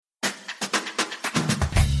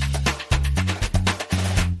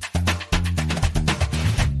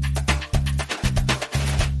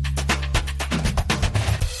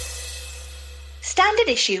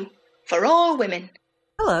Candid issue for all women.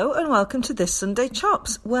 Hello and welcome to This Sunday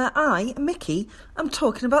Chops, where I, Mickey, am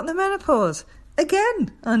talking about the menopause.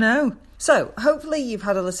 Again, I know. So, hopefully you've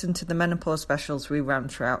had a listen to the menopause specials we ran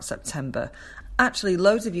throughout September. Actually,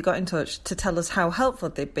 loads of you got in touch to tell us how helpful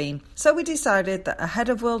they've been. So we decided that ahead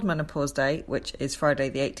of World Menopause Day, which is Friday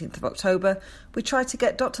the 18th of October, we tried to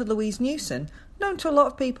get Dr. Louise Newson, known to a lot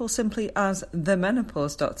of people simply as the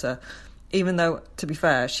menopause doctor, even though, to be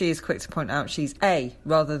fair, she is quick to point out she's a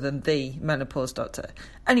rather than the menopause doctor.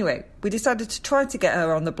 Anyway, we decided to try to get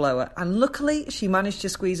her on the blower, and luckily she managed to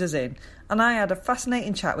squeeze us in, and I had a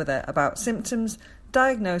fascinating chat with her about symptoms,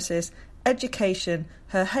 diagnosis, education,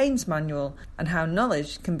 her Haynes manual, and how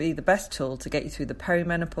knowledge can be the best tool to get you through the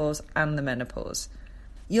perimenopause and the menopause.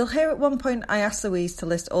 You'll hear at one point I asked Louise to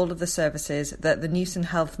list all of the services that the Newson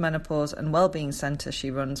Health Menopause and Wellbeing Centre she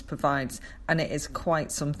runs provides, and it is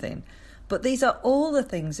quite something. But these are all the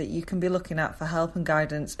things that you can be looking at for help and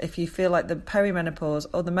guidance if you feel like the perimenopause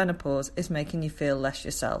or the menopause is making you feel less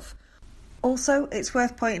yourself. Also, it's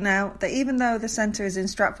worth pointing out that even though the centre is in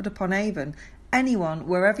Stratford-upon-Avon, anyone,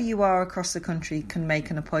 wherever you are across the country, can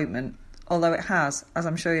make an appointment, although it has, as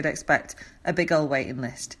I'm sure you'd expect, a big old waiting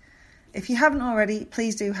list. If you haven't already,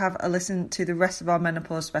 please do have a listen to the rest of our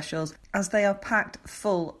menopause specials, as they are packed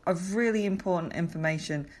full of really important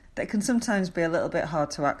information that can sometimes be a little bit hard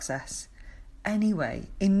to access. Anyway,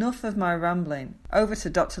 enough of my rambling. Over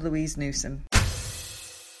to Dr. Louise Newson.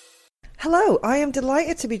 Hello, I am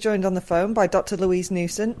delighted to be joined on the phone by Dr. Louise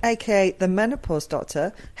Newson, aka the Menopause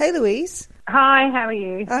Doctor. Hey Louise. Hi, how are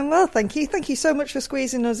you? I'm well, thank you. Thank you so much for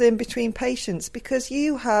squeezing us in between patients, because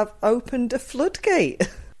you have opened a floodgate.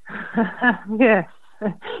 Yes,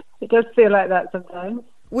 it does feel like that sometimes.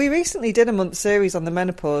 We recently did a month series on the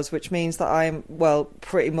menopause, which means that I'm,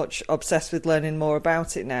 pretty much obsessed with learning more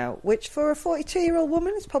about it now, which for a 42-year-old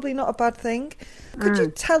woman is probably not a bad thing. Could you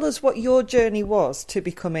tell us what your journey was to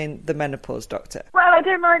becoming the menopause doctor? Well, I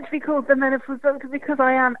don't mind to be called the menopause doctor because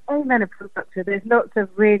I am a menopause doctor. There's lots of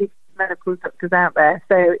really menopause doctors out there,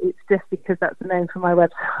 so it's just because that's the name for my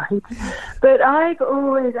website. But I've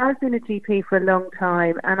been a GP for a long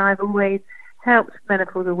time, and I've always helped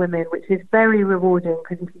menopausal women, which is very rewarding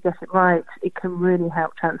because if you get it right, it can really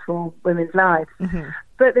help transform women's lives. Mm-hmm.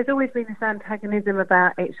 But there's always been this antagonism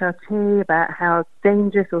about HRT, about how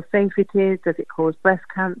dangerous or safe it is. Does it cause breast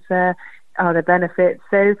cancer? Are there benefits?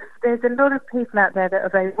 So there's a lot of people out there that are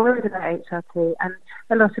very worried about HRT, and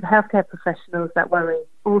a lot of healthcare professionals that worry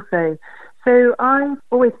also. So I've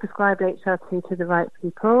always prescribed HRT to the right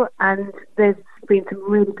people, and there's been some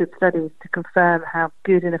really good studies to confirm how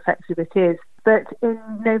good and effective it is. But in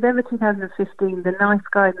November 2015, the NICE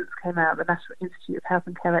guidance came out, the National Institute of Health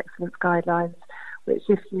and Care Excellence guidelines, which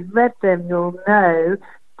if you've read them, you'll know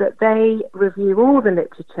that they review all the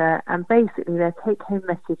literature, and basically their take-home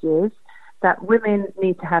message is that women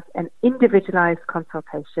need to have an individualised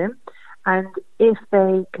consultation, and if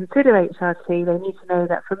they consider HRT, they need to know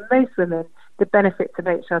that for most women, the benefits of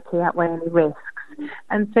HRT outweigh any risks.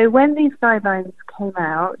 And so when these guidelines came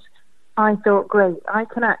out, I thought, great, I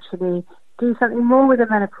can actually do something more with the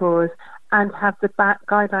menopause and have the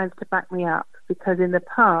guidelines to back me up, because in the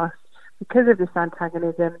past, because of this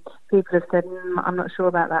antagonism, people have said, I'm not sure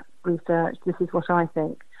about that research, this is what I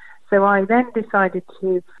think. So I then decided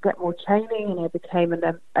to get more training, and I became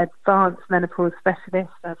an advanced menopause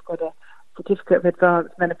specialist. I've got a certificate of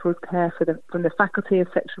advanced menopause care from the Faculty of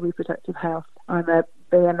Sexual Reproductive Health. I'm a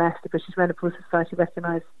BMS, the British Menopause Society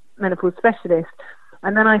recognised menopause specialist.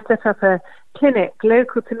 And then I set up a clinic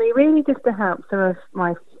local to me, really just to help some of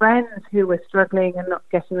my friends who were struggling and not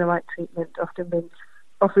getting the right treatment, often being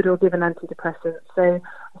offered or given antidepressants. So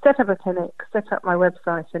I set up a clinic, set up my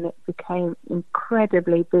website, and it became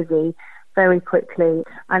incredibly busy very quickly.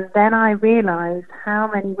 And then I realised how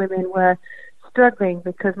many women were struggling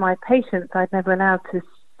because my patients I'd never allowed to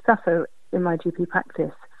suffer in my GP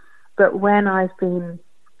practice. But when I've been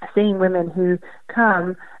seeing women who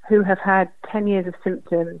come, who have had 10 years of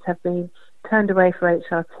symptoms, have been turned away for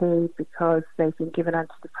HRT because they've been given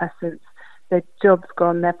antidepressants, their job's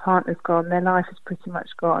gone, their partner's gone, their life is pretty much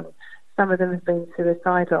gone. Some of them have been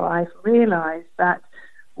suicidal. I've realised that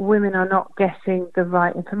women are not getting the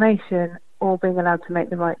right information or being allowed to make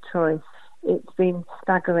the right choice. It's been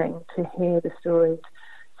staggering to hear the stories.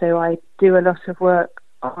 So I do a lot of work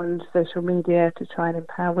on social media to try and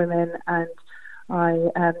empower women, and I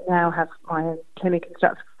now have my own clinic in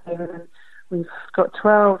Stratford, and we've got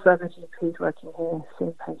 12 other GPs working here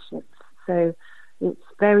seeing patients. So it's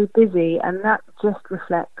very busy, and that just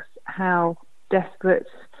reflects how desperate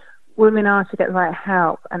women are to get the right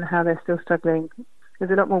help and how they're still struggling.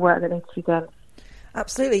 There's a lot more work that needs to be done.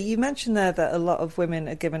 Absolutely. You mentioned there that a lot of women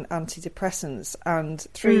are given antidepressants, and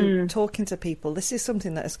through talking to people, this is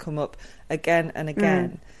something that has come up again and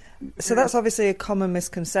again. So that's obviously a common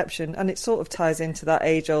misconception, and it sort of ties into that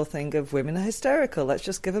age-old thing of women are hysterical. Let's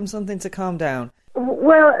just give them something to calm down.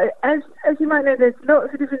 Well, as you might know, there's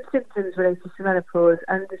lots of different symptoms related to menopause,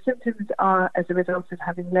 and the symptoms are as a result of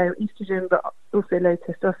having low estrogen, but also low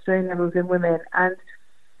testosterone levels in women. And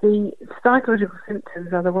the psychological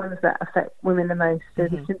symptoms are the ones that affect women the most. So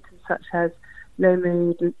the symptoms such as low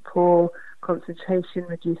mood, poor concentration,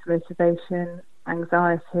 reduced motivation,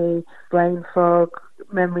 anxiety, brain fog,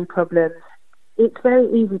 memory problems. It's very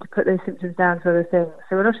easy to put those symptoms down to other things.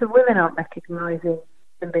 So a lot of women aren't recognising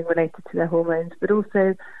them being related to their hormones, but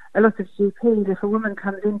also a lot of GPs, if a woman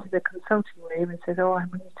comes into the consulting room and says, oh, I'm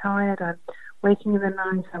really tired, I'm waking in the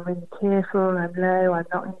night, I'm really tearful, I'm low, I'm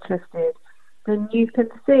not interested, then you can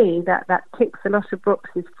see that that ticks a lot of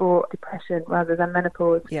boxes for depression rather than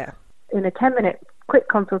menopause. Yeah. In a 10-minute quick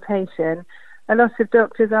consultation, a lot of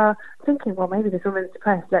doctors are thinking, well, maybe this woman's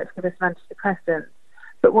depressed, let's give her some antidepressants.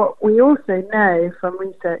 But what we also know from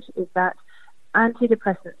research is that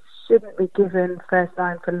antidepressants shouldn't be given first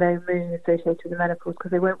line for low mood associated with the menopause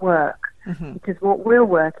because they won't work. Because what will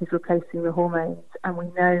work is replacing the hormones. And we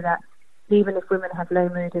know that even if women have low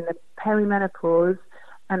mood in the perimenopause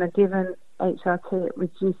and are given HRT, it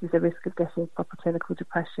reduces the risk of getting proper clinical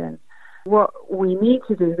depression. What we need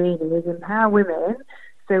to do really is empower women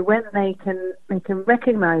so when they can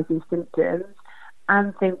recognise these symptoms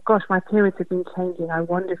and think, gosh, my periods have been changing, I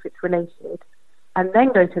wonder if it's related, and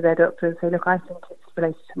then go to their doctor and say, look, I think it's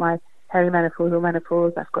related to my perimenopause or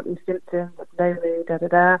menopause, I've got these symptoms of low mood,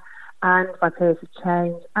 and my periods have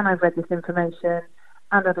changed, and I've read this information,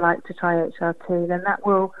 and I'd like to try HRT, then that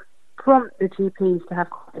will prompt the GPs to have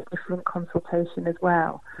quite a different consultation as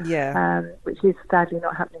well. Yeah. Which is sadly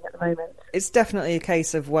not happening at the moment. It's definitely a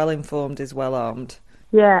case of well-informed is well-armed.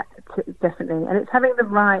 Yeah, definitely. And it's having the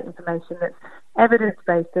right information that's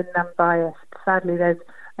evidence-based and non-biased. Sadly, there's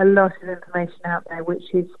a lot of information out there which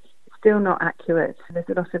is still not accurate. There's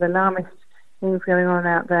a lot of alarmist things going on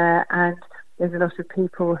out there, and there's a lot of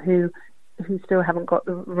people who still haven't got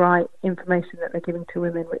the right information that they're giving to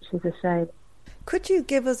women, which is a shame. Could you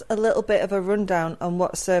give us a little bit of a rundown on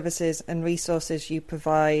what services and resources you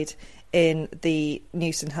provide in the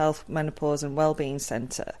Newson Health Menopause and Wellbeing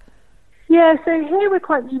Centre? Yeah, so here we're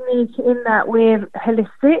quite unique in that we're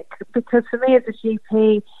holistic, because for me as a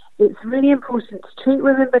GP, it's really important to treat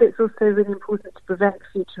women, but it's also really important to prevent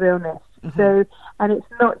future illness. So, and it's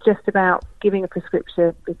not just about giving a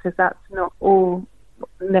prescription, because that's not all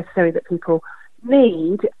necessary that people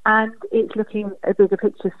need, and it's looking at a bigger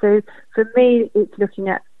picture. So for me, it's looking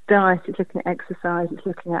at diet, it's looking at exercise, it's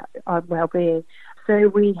looking at our well-being. So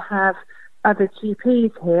we have other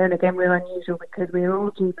GPs here, and again, we're unusual because we're all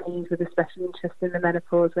GPs with a special interest in the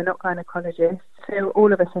menopause. We're not gynecologists, so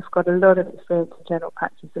all of us have got a lot of experience in general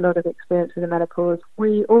practice, a lot of experience with the menopause.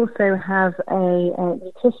 We also have a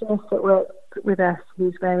nutritionist that works with us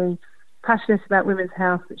who's very passionate about women's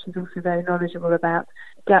health, which is also very knowledgeable about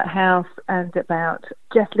gut health and about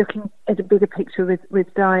just looking at a bigger picture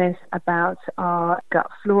with diet, about our gut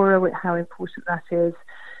flora, how important that is.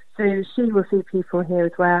 So she will see people here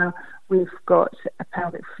as well. We've got a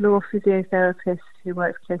pelvic floor physiotherapist who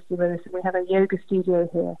works closely with us, and we have a yoga studio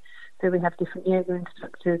here. So we have different yoga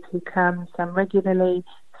instructors who come, some regularly,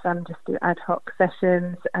 some just do ad hoc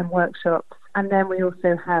sessions and workshops. And then we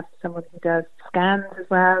also have someone who does scans as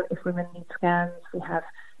well, if women need scans. We have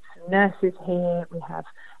some nurses here, we have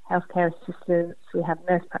healthcare assistants, we have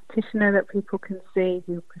a nurse practitioner that people can see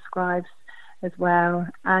who prescribes as well.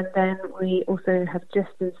 And then we also have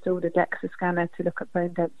just installed a DEXA scanner to look at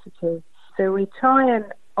bone density. So we try and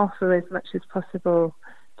offer as much as possible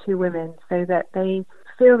to women so that they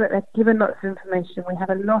feel that they're given lots of information. We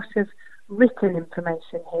have a lot of written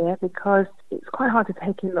information here because it's quite hard to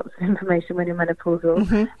take in lots of information when you're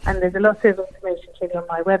menopausal. And there's a lot of information clearly on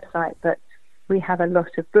my website, but we have a lot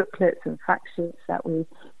of booklets and fact sheets that we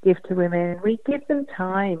give to women. We give them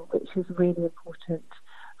time, which is really important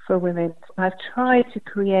for women. I've tried to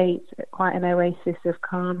create quite an oasis of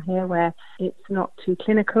calm here where it's not too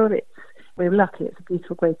clinical. We're lucky, it's a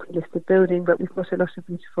beautiful, great listed building, but we've got a lot of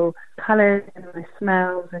beautiful colours and nice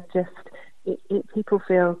smells, and just people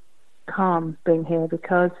feel calm being here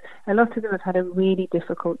because a lot of them have had a really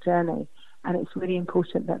difficult journey, and it's really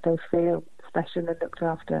important that they feel special and looked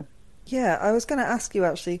after. Yeah, I was going to ask you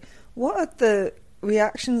actually, what are the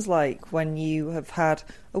reactions like when you have had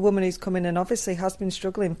a woman who's come in and obviously has been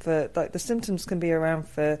struggling for, like, the symptoms can be around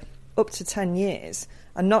for up to 10 years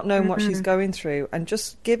and not knowing what she's going through, and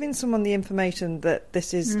just giving someone the information that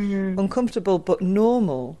this is uncomfortable but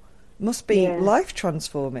normal must be life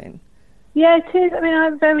transforming. Yeah, it is. I mean,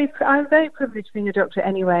 I'm very privileged being a doctor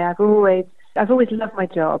anyway. I've always loved my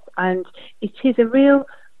job, and it is a real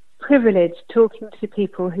privilege talking to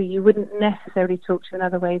people who you wouldn't necessarily talk to in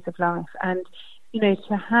other ways of life. And,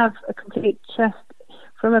 to have a complete trust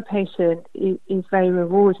from a patient is very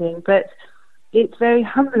rewarding, but it's very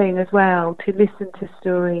humbling as well to listen to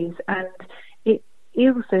stories, and it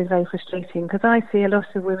also is very frustrating because I see a lot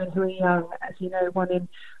of women who are young. As you know, 1 in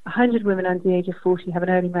 100 women under the age of 40 have an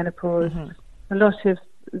early menopause. A lot of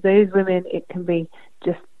those women, it can be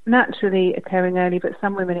just naturally occurring early, but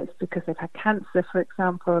some women it's because they've had cancer, for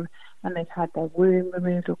example, and they've had their womb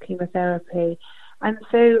removed or chemotherapy. And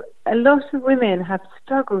so a lot of women have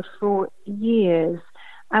struggled for years,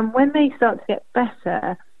 and when they start to get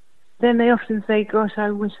better, then they often say, gosh, I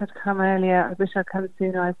wish I'd come earlier, I wish I'd come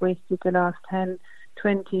sooner, I've wasted the last 10,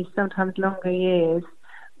 20, sometimes longer years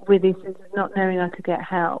with this, not knowing I could get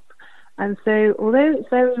help. And so although it's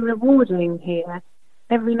very rewarding here,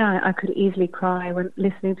 every night I could easily cry when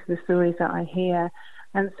listening to the stories that I hear.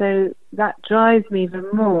 And so that drives me even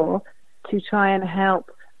more to try and help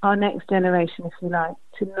our next generation, if you like,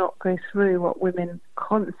 to not go through what women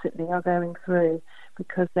constantly are going through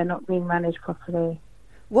because they're not being managed properly.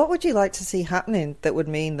 What would you like to see happening that would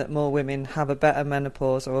mean that more women have a better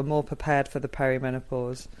menopause or are more prepared for the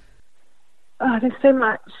perimenopause? Oh, there's so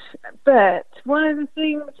much. But one of the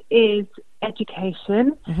things is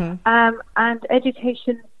education, and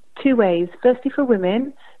education two ways. Firstly, for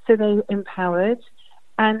women, so they're empowered,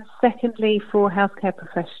 and secondly, for healthcare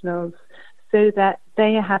professionals, so that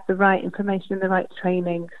they have the right information and the right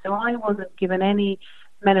training. So I wasn't given any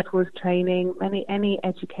menopause training, any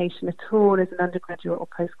education at all as an undergraduate or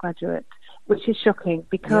postgraduate, which is shocking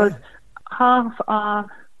because half are,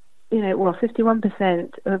 51%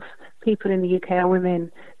 of people in the UK are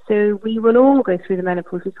women. So we will all go through the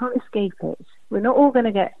menopause. We can't escape it. We're not all going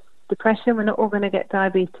to get depression. We're not all going to get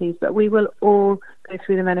diabetes, but we will all go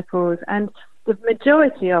through the menopause. And the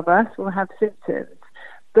majority of us will have symptoms.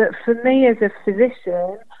 But for me as a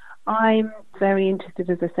physician, I'm very interested,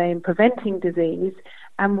 as I say, in preventing disease.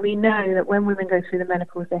 And we know that when women go through the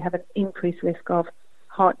menopause, they have an increased risk of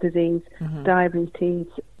heart disease, diabetes,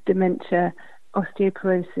 dementia,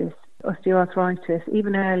 osteoporosis, osteoarthritis,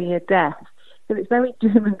 even earlier death. So it's very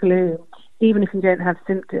doom and gloom, even if you don't have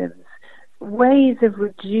symptoms. Ways of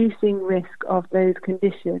reducing risk of those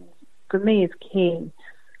conditions, for me, is key.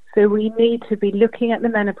 So we need to be looking at the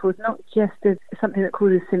menopause not just as something that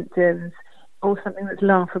causes symptoms or something that's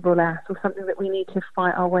laughable at or something that we need to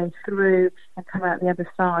fight our way through and come out the other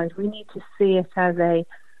side. We need to see it as a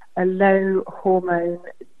low hormone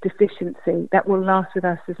deficiency that will last with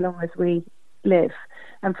us as long as we live.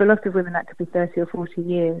 And for a lot of women, that could be 30 or 40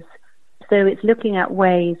 years. So it's looking at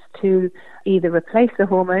ways to either replace the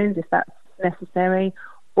hormones if that's necessary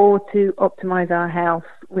or to optimize our health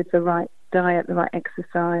with the right diet, the right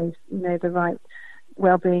exercise, the right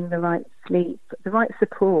well-being, the right sleep, the right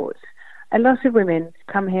support. A lot of women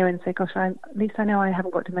come here and say, gosh, at least I know I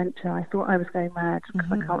haven't got dementia. I thought I was going mad because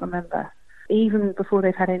I can't remember. Even before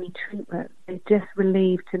they've had any treatment, they're just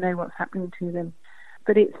relieved to know what's happening to them.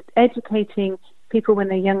 But it's educating people when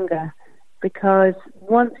they're younger, because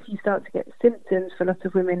once you start to get symptoms, for a lot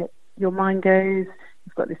of women, your mind goes,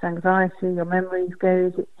 you've got this anxiety, your memories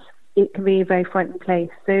goes. It can be a very frightening place.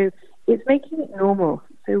 So it's making it normal.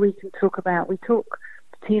 So we talk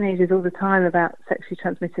to teenagers all the time about sexually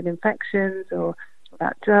transmitted infections or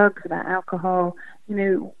about drugs, about alcohol.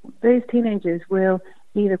 Those teenagers will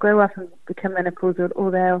either grow up and become menopausal,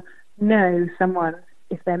 or they'll know someone,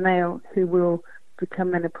 if they're male, who will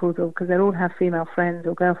become menopausal, because they'll all have female friends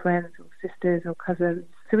or girlfriends or sisters or cousins.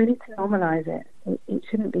 So we need to normalise it. It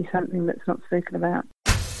shouldn't be something that's not spoken about.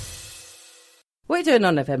 What are you doing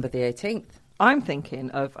on November the 18th? I'm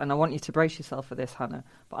thinking of, and I want you to brace yourself for this, Hannah,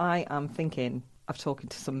 but I am thinking of talking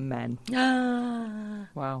to some men.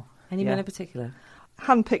 Wow. Any men in particular?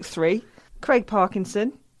 Handpicked 3. Craig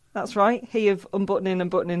Parkinson. That's right. He of Unbuttoning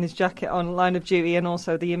and Buttoning His Jacket on Line of Duty and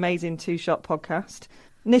also the amazing Two Shot podcast.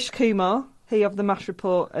 Nish Kumar. He of The MASH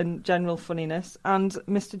Report and General Funniness. And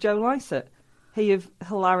Mr. Joe Lycett. He of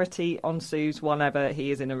hilarity on Sue's whenever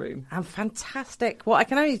he is in a room. And fantastic, what I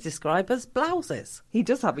can only describe as blouses. He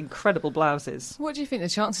does have incredible blouses. What do you think the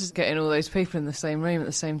chances of getting all those people in the same room at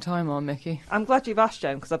the same time are, Mickey? I'm glad you've asked,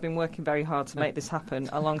 Jen, because I've been working very hard to make this happen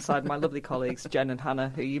alongside my lovely colleagues, Jen and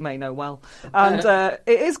Hannah, who you may know well. And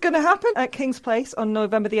it is going to happen at King's Place on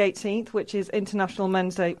November the 18th, which is International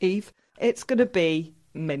Men's Day Eve. It's going to be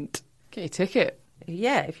mint. Get your ticket.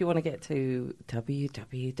 Yeah, if you want to get to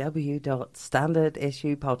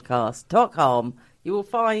www.standardissuepodcast.com, you will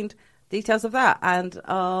find details of that and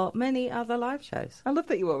our many other live shows. I love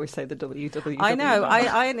that you always say the www. I know.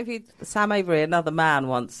 I interviewed Sam Avery, another man,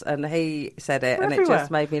 once, and he said it, and it Everywhere.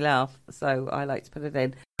 just made me laugh. So I like to put it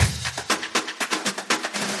in.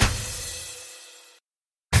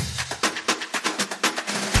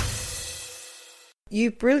 You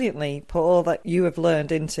brilliantly put all that you have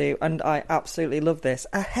learned into, and I absolutely love this,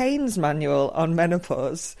 a Haynes manual on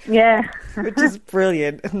menopause. Yeah. Which is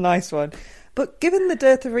brilliant. A nice one. But given the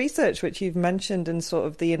dearth of research, which you've mentioned, and sort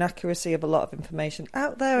of the inaccuracy of a lot of information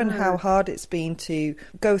out there and how hard it's been to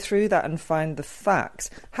go through that and find the facts,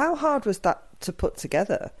 how hard was that to put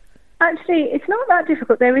together? Actually, it's not that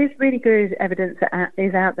difficult. There is really good evidence that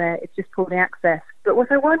is out there. It's just poorly accessed. But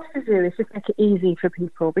what I wanted to do is just make it easy for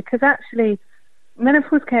people, because actually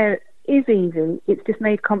menopause care is easy. It's just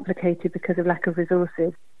made complicated because of lack of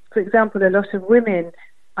resources. For example, a lot of women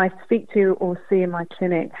I speak to or see in my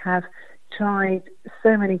clinic have tried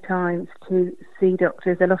so many times to see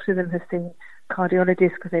doctors. A lot of them have seen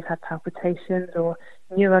cardiologists because they've had palpitations, or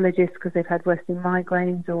neurologists because they've had worsening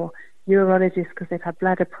migraines, or urologists because they've had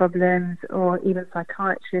bladder problems, or even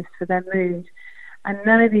psychiatrists for their mood. And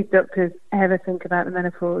none of these doctors ever think about the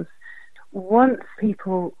menopause. Once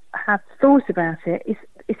people have thought about it,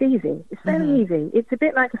 it's easy. It's very easy. It's a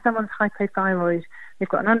bit like if someone's hypothyroid, they've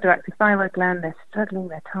got an underactive thyroid gland, they're struggling,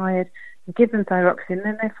 they're tired, you give them thyroxine,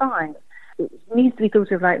 then they're fine. It needs to be thought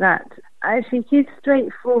of like that. Actually, it is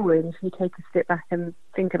straightforward if you take a step back and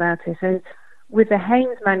think about it. So with the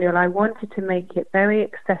Haynes manual, I wanted to make it very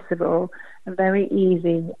accessible and very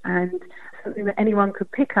easy, and something that anyone could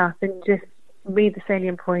pick up and just read the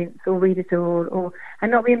salient points or read it all,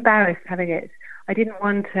 and not be embarrassed having it. I didn't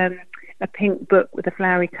want a pink book with a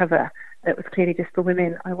flowery cover that was clearly just for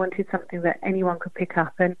women. I wanted something that anyone could pick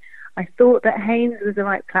up, and I thought that Haynes was the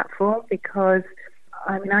right platform because,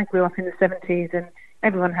 I mean, I grew up in the 70s and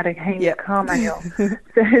everyone had a Haynes car manual.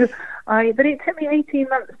 But it took me 18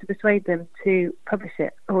 months to persuade them to publish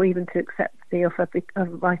it, or even to accept the offer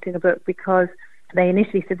of writing a book, because they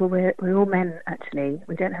initially said, well, we're all men, actually.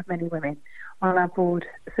 We don't have many women on our board,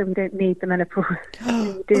 so we don't need the menopause.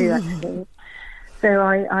 We do, actually. So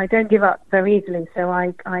I don't give up very easily. So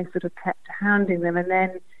I sort of kept hounding them, and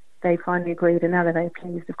then they finally agreed, and now they're very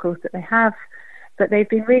pleased, of course, that they have. But they've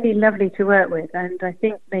been really lovely to work with, and I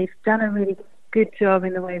think they've done a really good job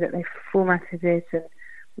in the way that they've formatted it, and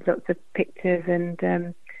lots of pictures,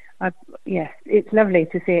 and yes, it's lovely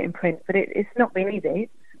to see it in print, but it's not been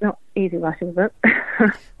easy. It's not easy writing a book.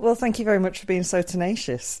 Well, thank you very much for being so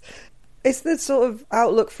tenacious. Is the sort of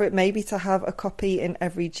outlook for it maybe to have a copy in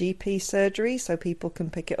every GP surgery so people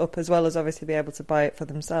can pick it up, as well as obviously be able to buy it for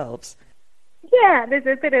themselves? Yeah, there's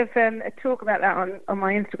a bit of a talk about that on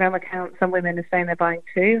my Instagram account. Some women are saying they're buying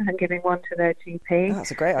two and giving one to their GP. Oh,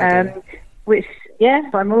 that's a great idea. Which, yes,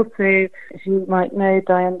 I'm also, as you might know,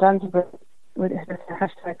 Diane Danforth with the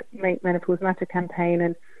hashtag Make Menopause Matter campaign,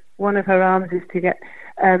 and one of her arms is to get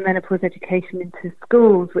menopause education into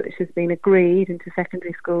schools, which has been agreed, into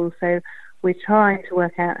secondary schools. So we're trying to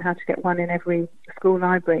work out how to get one in every school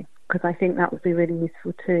library, because I think that would be really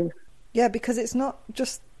useful too. Yeah, because it's not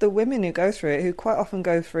just the women who go through it, who quite often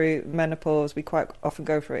go through menopause. We quite often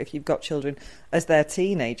go through it, if you've got children, as they're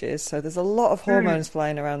teenagers. So there's a lot of hormones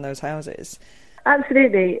flying around those houses.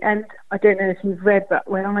 Absolutely. And I don't know if you've read, but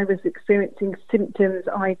when I was experiencing symptoms,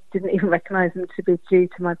 I didn't even recognise them to be due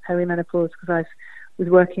to my perimenopause, because I was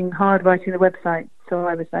working hard writing the website. So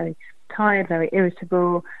I was very tired, very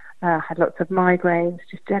irritable, had lots of migraines,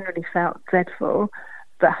 just generally felt dreadful,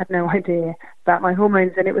 but had no idea about my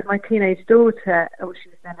hormones. And it was my teenage daughter, she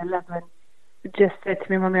was then 11, just said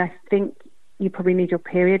to me, Mummy, I think you probably need your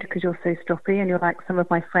period because you're so stroppy and you're like some of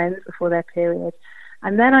my friends before their period.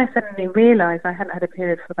 And then I suddenly realised I hadn't had a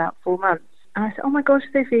period for about 4 months. And I said, oh my gosh,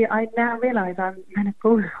 Sophie, I now realise I'm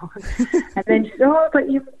menopausal. And then she said, oh, but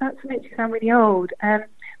that makes you sound really old.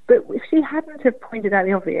 But if she hadn't have pointed out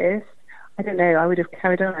the obvious, I don't know, I would have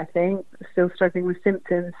carried on, I think, still struggling with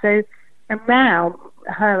symptoms. So, and now,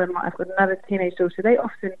 her and I've got another teenage daughter, they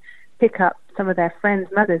often pick up some of their friends'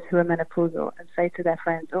 mothers who are menopausal and say to their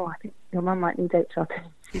friends, oh, I think your mum might need HRT.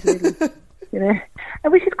 She's really,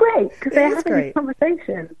 and which is great, because they're having this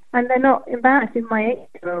conversation and they're not embarrassed. And my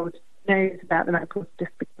 8-year-old knows about the menopause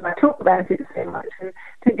just because I talk about it so much. And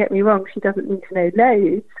don't get me wrong, she doesn't need to know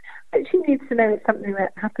loads, but she needs to know it's something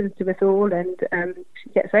that happens to us all, and she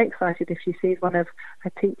gets very excited if she sees one of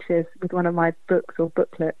her teachers with one of my books or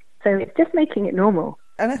booklets. So it's just making it normal.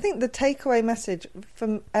 And I think the takeaway message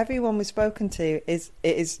from everyone we've spoken to is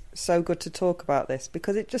it is so good to talk about this,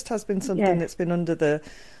 because it just has been something that's been under the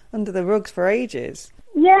rugs for ages.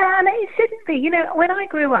 Yeah, and it shouldn't be. You know, when I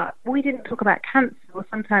grew up, we didn't talk about cancer, or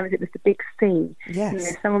sometimes it was the big C. Yes. You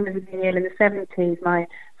know, someone was being ill in the 70s. My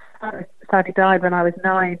father sadly died when I was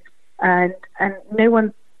 9, and no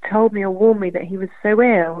one told me or warned me that he was so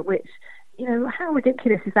ill, which, you know, how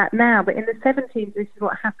ridiculous is that now? But in the 70s, this is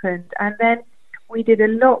what happened. And then we did a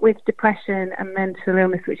lot with depression and mental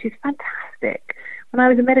illness, which is fantastic. When I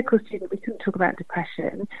was a medical student, we couldn't talk about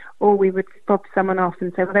depression, or we would fob someone off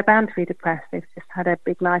and say, well, they're bound to be depressed, they've just had a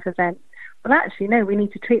big life event. Well, actually, no, we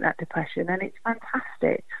need to treat that depression, and it's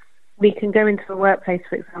fantastic. We can go into a workplace,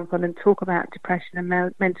 for example, and talk about depression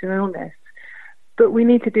and mental illness, but we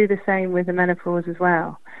need to do the same with the menopause as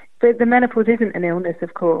well. But the menopause isn't an illness,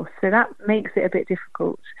 of course, so that makes it a bit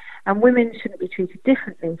difficult. And women shouldn't be treated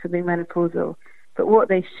differently for being menopausal. But what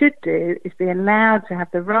they should do is be allowed to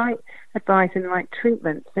have the right advice and the right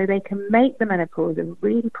treatment, so they can make the menopause a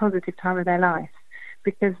really positive time of their life,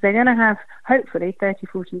 because they're going to have, hopefully, 30,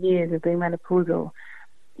 40 years of being menopausal.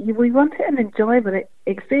 We want it an enjoyable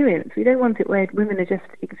experience. We don't want it where women are just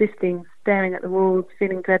existing, staring at the walls,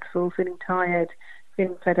 feeling dreadful, feeling tired,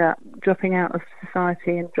 feeling fed up, dropping out of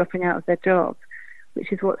society and dropping out of their job,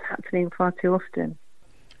 which is what's happening far too often.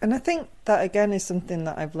 And I think that, again, is something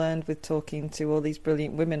that I've learned with talking to all these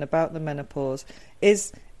brilliant women about the menopause,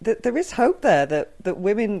 is that there is hope there, that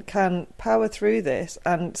women can power through this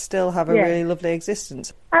and still have a really lovely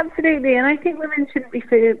existence. Absolutely, and I think women shouldn't be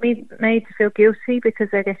made to feel guilty because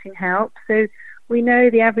they're getting help. So we know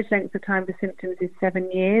the average length of time for symptoms is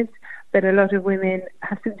 7 years, but a lot of women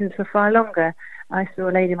have symptoms for far longer. I saw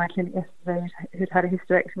a lady in my clinic yesterday who'd had a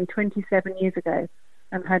hysterectomy 27 years ago,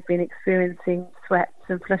 and had been experiencing sweats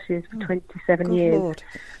and flushes for 27 years. Lord.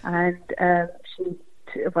 And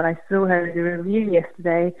I saw her in a review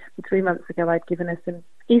yesterday. 3 months ago, I'd given her some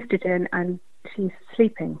estrogen, and she's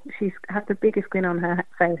sleeping. She's had the biggest grin on her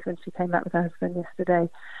face when she came back with her husband yesterday.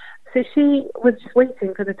 So she was just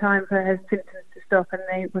waiting for the time for her symptoms to stop, and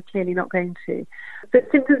they were clearly not going to.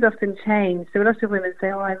 But symptoms often change. So a lot of women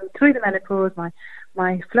say, oh, I'm through the menopause,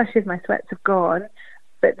 my flushes, my sweats have gone,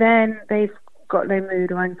 but then they've got low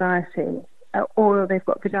mood or anxiety, or they've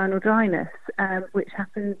got vaginal dryness, which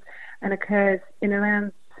happens and occurs in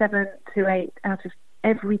around 7 to 8 out of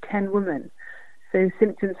every 10 women. So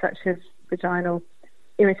symptoms such as vaginal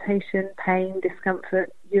irritation, pain,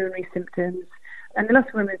 discomfort, urinary symptoms, and a lot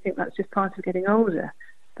of women think that's just part of getting older,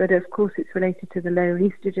 but of course it's related to the low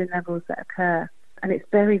estrogen levels that occur, and it's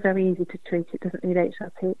very, very easy to treat. It doesn't need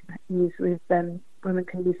HRT. Women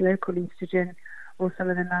can use local estrogen or some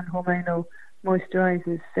of the non-hormonal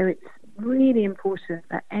moisturisers. So it's really important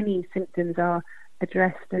that any symptoms are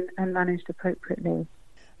addressed and managed appropriately.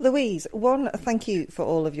 Louise, 1, thank you for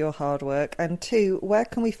all of your hard work, and 2, where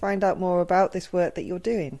can we find out more about this work that you're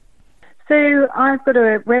doing? So I've got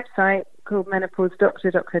a website called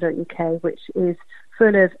menopausedoctor.co.uk, which is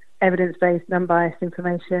full of evidence-based, non-biased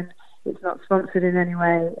information. It's not sponsored in any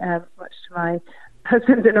way, much to my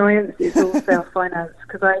husband's annoyance. It's all self-financed,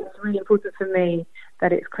 because it's really important for me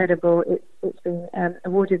that it's credible. It's been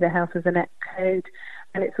awarded the Health of the Net code,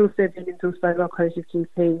 and it's also been endorsed by the Royal College of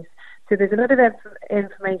GPs. So there's a lot of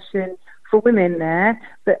information for women there,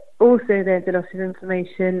 but also there's a lot of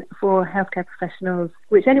information for healthcare professionals,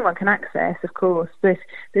 which anyone can access, of course, but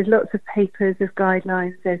there's lots of papers, there's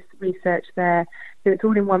guidelines, there's research there. So it's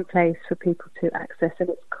all in one place for people to access, and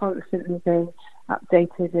it's constantly being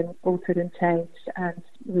updated and altered and changed, and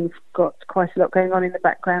we've got quite a lot going on in the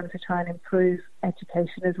background to try and improve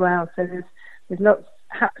education as well. So there's lots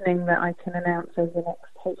happening that I can announce over the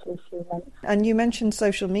next, hopefully, few months. And you mentioned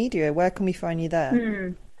social media. Where can we find you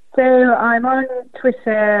there? So I'm on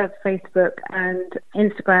Twitter, Facebook and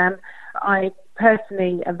Instagram. I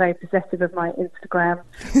personally am very possessive of my Instagram,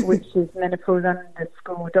 which is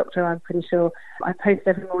menopause_doctor, I'm pretty sure. I post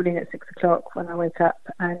every morning at 6 o'clock when I wake up,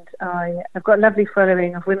 and I've got a lovely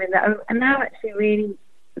following of women that are now actually really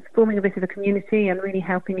forming a bit of a community and really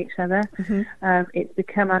helping each other. It's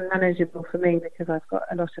become unmanageable for me because I've got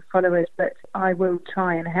a lot of followers, but I will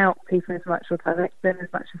try and help people as much, or direct them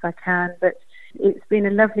as much as I can. But it's been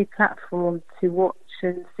a lovely platform to watch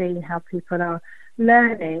and see how people are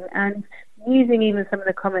learning, and using even some of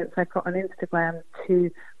the comments I put on Instagram to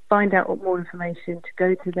find out more information, to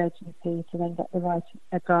go to their GP to then get the right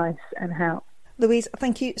advice and help. Louise,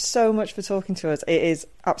 thank you so much for talking to us. It is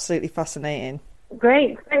absolutely fascinating.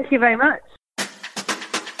 Great, thank you very much.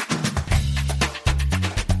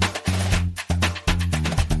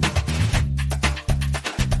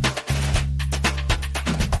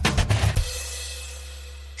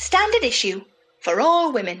 Standard issue for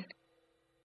all women.